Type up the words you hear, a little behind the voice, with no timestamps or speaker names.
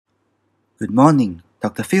Good morning,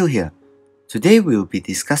 Dr. Phil here. Today we will be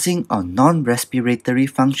discussing on non-respiratory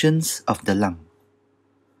functions of the lung.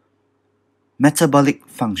 Metabolic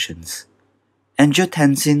functions.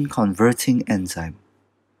 Angiotensin converting enzyme.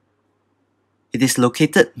 It is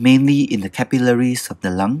located mainly in the capillaries of the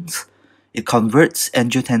lungs. It converts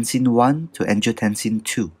angiotensin 1 to angiotensin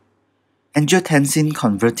 2. Angiotensin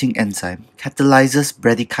converting enzyme catalyzes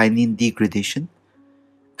bradykinin degradation.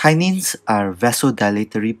 Kinins are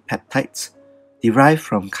vasodilatory peptides derived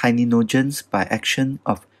from kininogens by action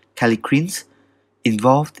of kallikrins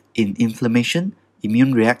involved in inflammation,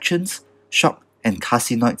 immune reactions, shock, and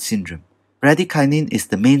carcinoid syndrome. Bradykinin is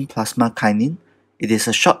the main plasma kinin. It is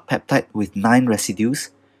a short peptide with 9 residues.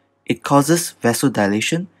 It causes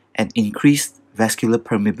vasodilation and increased vascular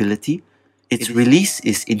permeability. Its release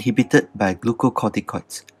is inhibited by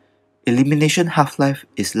glucocorticoids. Elimination half-life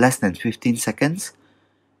is less than 15 seconds.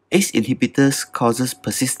 ACE inhibitors causes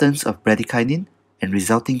persistence of bradykinin and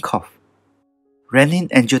resulting cough.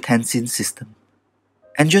 Renin-Angiotensin System.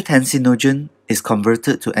 Angiotensinogen is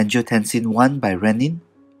converted to angiotensin 1 by renin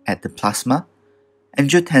at the plasma.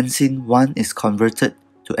 Angiotensin 1 is converted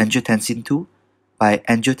to angiotensin 2 by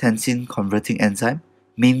angiotensin converting enzyme,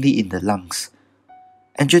 mainly in the lungs.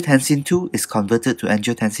 Angiotensin 2 is converted to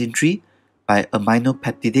angiotensin 3 by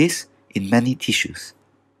aminopeptidase in many tissues.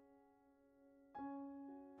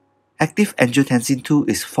 Active angiotensin 2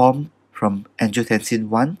 is formed from angiotensin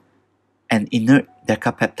 1, an inert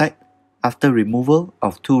decapeptide, after removal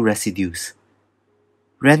of 2 residues.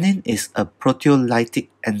 Renin is a proteolytic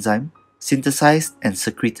enzyme synthesized and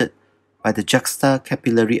secreted by the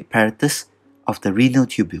juxtacapillary apparatus of the renal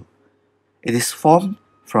tubule. It is formed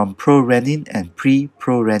from prorenin and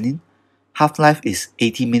pre-prorenin. Half-life is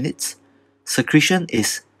 80 minutes. Secretion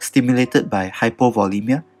is stimulated by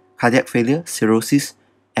hypovolemia, cardiac failure, cirrhosis,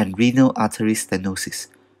 and renal artery stenosis.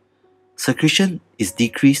 Secretion is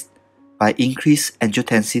decreased by increased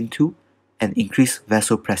angiotensin 2 and increased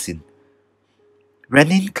vasopressin.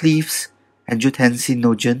 Renin cleaves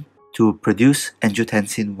angiotensinogen to produce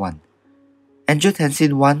angiotensin 1.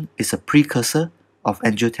 Angiotensin 1 is a precursor of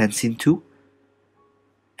angiotensin 2.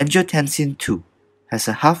 Angiotensin 2 has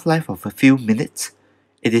a half-life of a few minutes.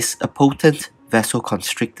 It is a potent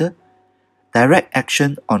vasoconstrictor. Direct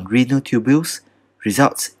action on renal tubules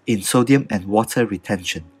results in sodium and water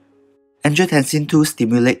retention. Angiotensin 2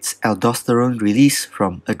 stimulates aldosterone release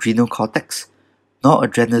from adrenal cortex,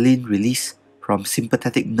 noradrenaline release from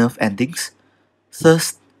sympathetic nerve endings,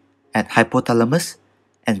 thirst at hypothalamus,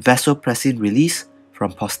 and vasopressin release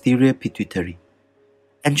from posterior pituitary.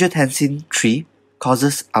 Angiotensin 3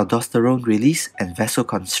 causes aldosterone release and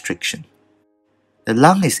vasoconstriction. The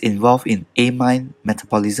lung is involved in amine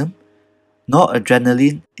metabolism.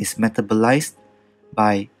 Noradrenaline is metabolized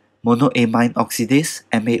by monoamine oxidase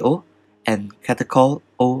MAO and catechol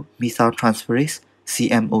O methyltransferase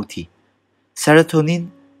CMOT. Serotonin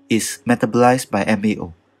is metabolized by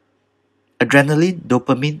MAO. Adrenaline,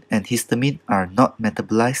 dopamine, and histamine are not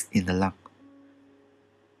metabolized in the lung.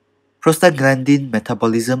 Prostaglandin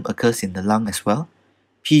metabolism occurs in the lung as well.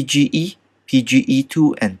 PGE,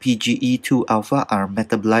 PGE2, and PGE2 alpha are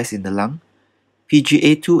metabolized in the lung.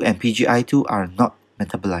 PGA2 and PGI2 are not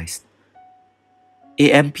metabolized.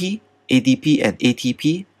 AMP, ADP, and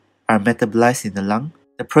ATP are metabolized in the lung.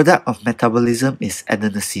 The product of metabolism is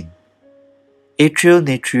adenosine. Atrial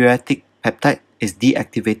natriuretic peptide is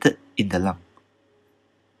deactivated in the lung.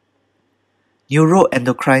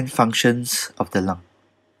 Neuroendocrine functions of the lung.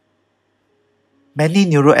 Many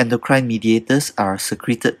neuroendocrine mediators are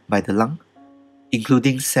secreted by the lung,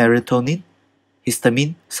 including serotonin,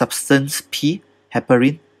 histamine, substance P,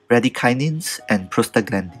 heparin, bradykinins, and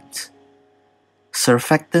prostaglandins.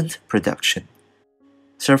 Surfactant production.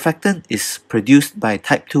 Surfactant is produced by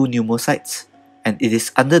type 2 pneumocytes and it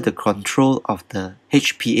is under the control of the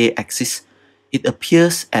HPA axis. It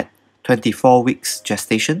appears at 24 weeks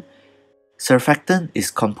gestation. Surfactant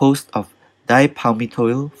is composed of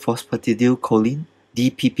dipalmitoyl phosphatidylcholine,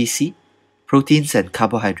 DPPC, proteins and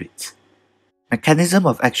carbohydrates. Mechanism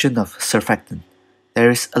of action of surfactant.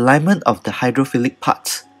 There is alignment of the hydrophilic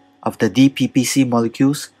parts of the DPPC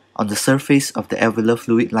molecules on the surface of the alveolar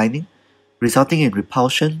fluid lining, resulting in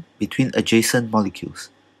repulsion between adjacent molecules.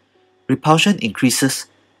 Repulsion increases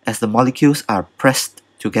as the molecules are pressed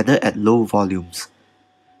together at low volumes.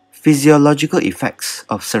 Physiological effects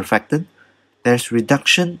of surfactant. There is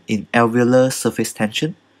reduction in alveolar surface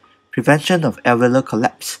tension, prevention of alveolar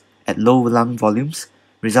collapse at low lung volumes,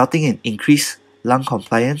 resulting in increased lung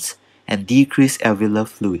compliance and decreased alveolar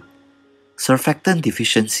fluid. Surfactant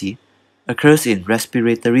deficiency occurs in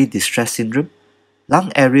respiratory distress syndrome,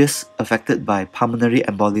 lung areas affected by pulmonary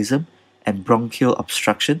embolism, and bronchial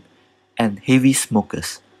obstruction, and heavy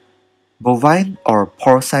smokers. Bovine or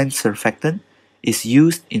porcine surfactant is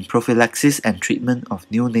used in prophylaxis and treatment of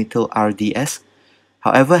neonatal RDS,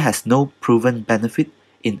 however has no proven benefit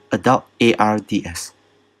in adult ARDS.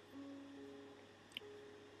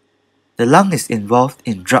 The lung is involved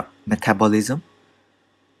in drug metabolism.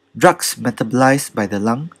 Drugs metabolized by the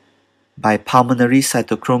lung by pulmonary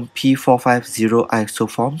cytochrome P450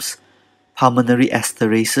 isoforms, pulmonary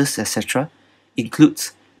esterases, etc.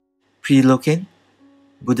 includes prilocaine,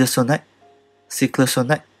 budesonide,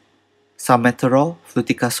 cyclosonide, salmeterol,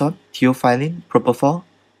 fluticasone, theophylline, propofol,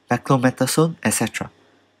 beclomethasone, etc.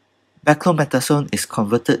 Beclomethasone is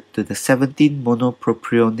converted to the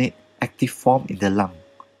 17-monopropionate active form in the lung.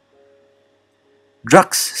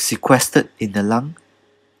 Drugs sequestered in the lung,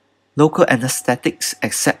 local anesthetics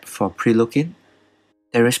except for prilocaine.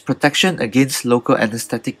 There is protection against local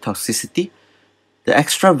anesthetic toxicity. The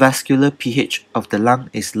extravascular pH of the lung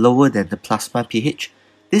is lower than the plasma pH.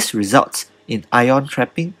 This results in ion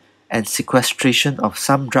trapping and sequestration of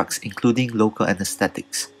some drugs including local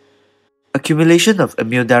anesthetics. Accumulation of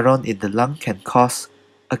amiodarone in the lung can cause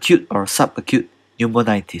acute or subacute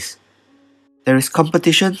pneumonitis. There is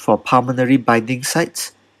competition for pulmonary binding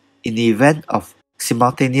sites in the event of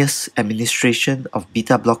simultaneous administration of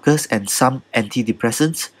beta blockers and some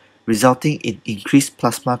antidepressants, resulting in increased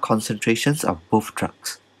plasma concentrations of both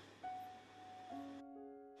drugs.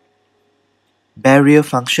 Barrier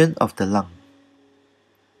function of the lung.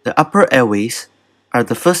 The upper airways are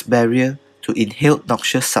the first barrier to inhaled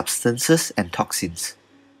noxious substances and toxins.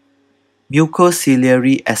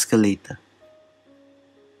 Mucociliary escalator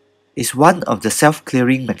is one of the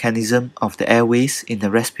self-clearing mechanism of the airways in the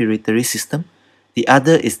respiratory system. The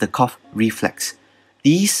other is the cough reflex.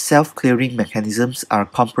 These self-clearing mechanisms are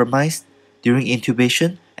compromised during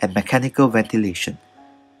intubation and mechanical ventilation.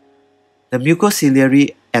 The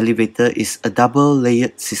mucociliary elevator is a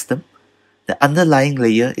double-layered system. The underlying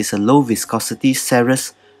layer is a low-viscosity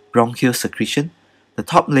serous bronchial secretion. The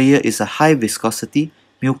top layer is a high-viscosity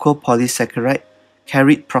mucopolysaccharide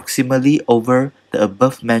carried proximally over the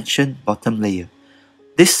above-mentioned bottom layer.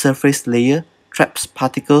 This surface layer traps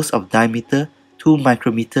particles of diameter 2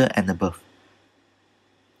 micrometer and above.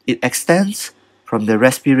 It extends from the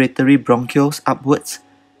respiratory bronchioles upwards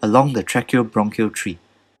along the tracheobronchial tree.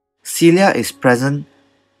 Cilia is present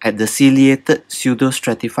at the ciliated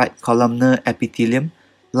pseudostratified columnar epithelium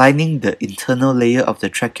lining the internal layer of the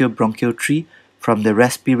tracheobronchial tree from the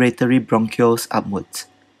respiratory bronchioles upwards.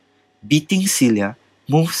 Beating cilia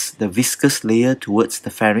moves the viscous layer towards the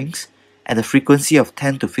pharynx at a frequency of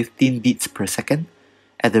 10 to 15 beats per second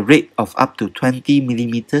at the rate of up to 20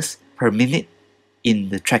 millimeters per minute in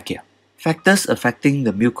the trachea. Factors affecting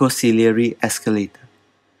the mucociliary escalator.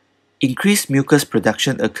 Increased mucus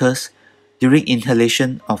production occurs during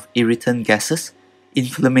inhalation of irritant gases,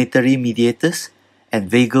 inflammatory mediators, and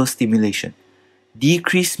vagal stimulation.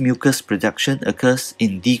 Decreased mucus production occurs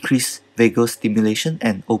in decreased vagal stimulation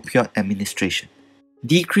and opioid administration.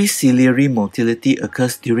 Decreased ciliary motility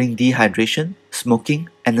occurs during dehydration, smoking,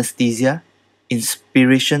 anesthesia,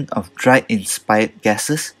 inspiration of dried inspired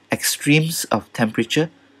gases, extremes of temperature,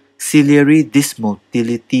 ciliary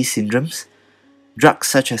dysmotility syndromes, drugs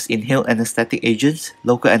such as inhaled anesthetic agents,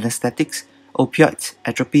 local anesthetics, opioids,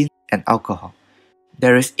 atropine, and alcohol.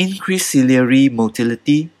 There is increased ciliary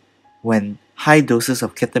motility when high doses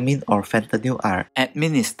of ketamine or fentanyl are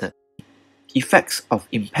administered. Effects of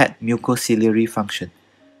impaired mucociliary function.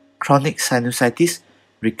 Chronic sinusitis,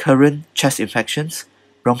 recurrent chest infections,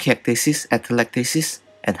 bronchiectasis, atelectasis,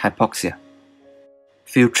 and hypoxia.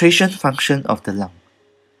 Filtration function of the lung.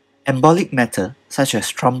 Embolic matter, such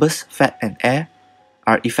as thrombus, fat, and air,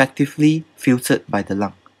 are effectively filtered by the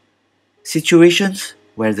lung. Situations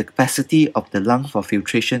where the capacity of the lung for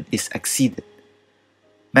filtration is exceeded.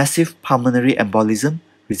 Massive pulmonary embolism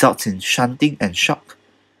results in shunting and shock.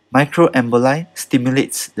 Microemboli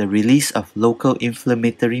stimulates the release of local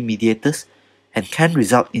inflammatory mediators and can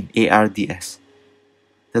result in ARDS.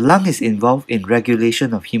 The lung is involved in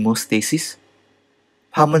regulation of hemostasis.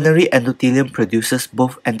 Pulmonary endothelium produces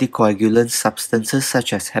both anticoagulant substances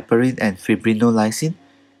such as heparin and fibrinolysin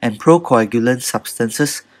and procoagulant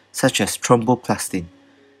substances such as thromboplastin.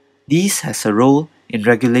 These has a role in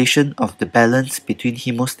regulation of the balance between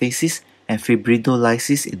hemostasis and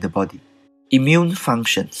fibrinolysis in the body. Immune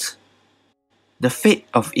functions. The fate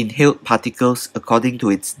of inhaled particles according to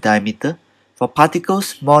its diameter. For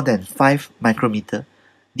particles more than 5 micrometer,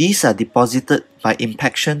 these are deposited by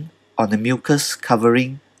impaction on the mucus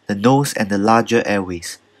covering the nose and the larger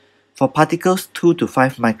airways. For particles 2 to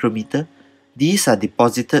 5 micrometer, these are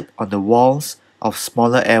deposited on the walls of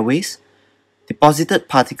smaller airways. Deposited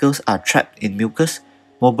particles are trapped in mucus,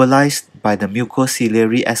 mobilized by the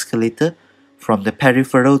mucociliary escalator from the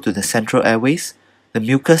peripheral to the central airways. The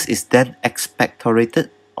mucus is then expectorated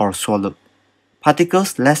or swallowed.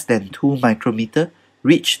 Particles less than 2 micrometer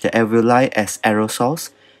reach the alveoli as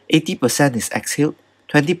aerosols. 80% is exhaled,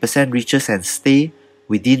 20% reaches and stay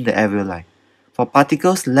within the alveoli. For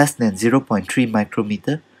particles less than 0.3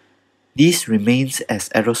 micrometer, these remains as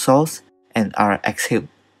aerosols and are exhaled.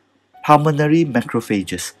 Pulmonary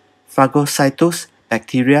macrophages, phagocytose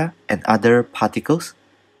bacteria and other particles.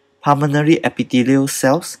 Pulmonary epithelial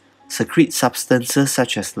cells secrete substances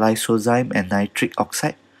such as lysozyme and nitric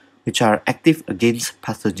oxide, which are active against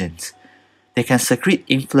pathogens. They can secrete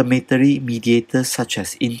inflammatory mediators such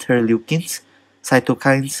as interleukins,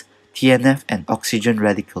 cytokines, TNF, and oxygen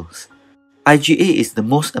radicals. IgA is the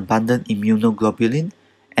most abundant immunoglobulin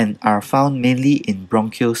and are found mainly in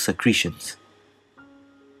bronchial secretions.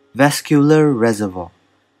 Vascular Reservoir.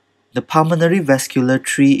 The pulmonary vascular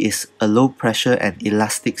tree is a low pressure and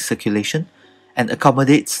elastic circulation and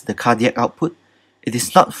accommodates the cardiac output. It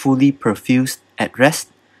is not fully perfused at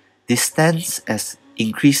rest. This stands as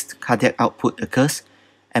increased cardiac output occurs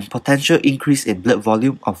and potential increase in blood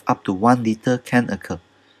volume of up to 1 liter can occur.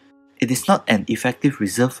 It is not an effective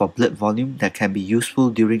reserve for blood volume that can be useful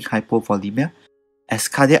during hypovolemia, as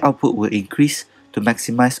cardiac output will increase to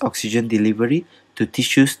maximize oxygen delivery to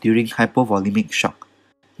tissues during hypovolemic shock.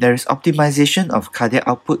 There is optimization of cardiac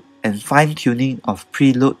output and fine-tuning of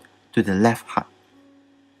preload to the left heart.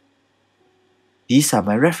 These are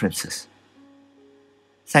my references.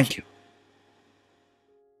 Thank you.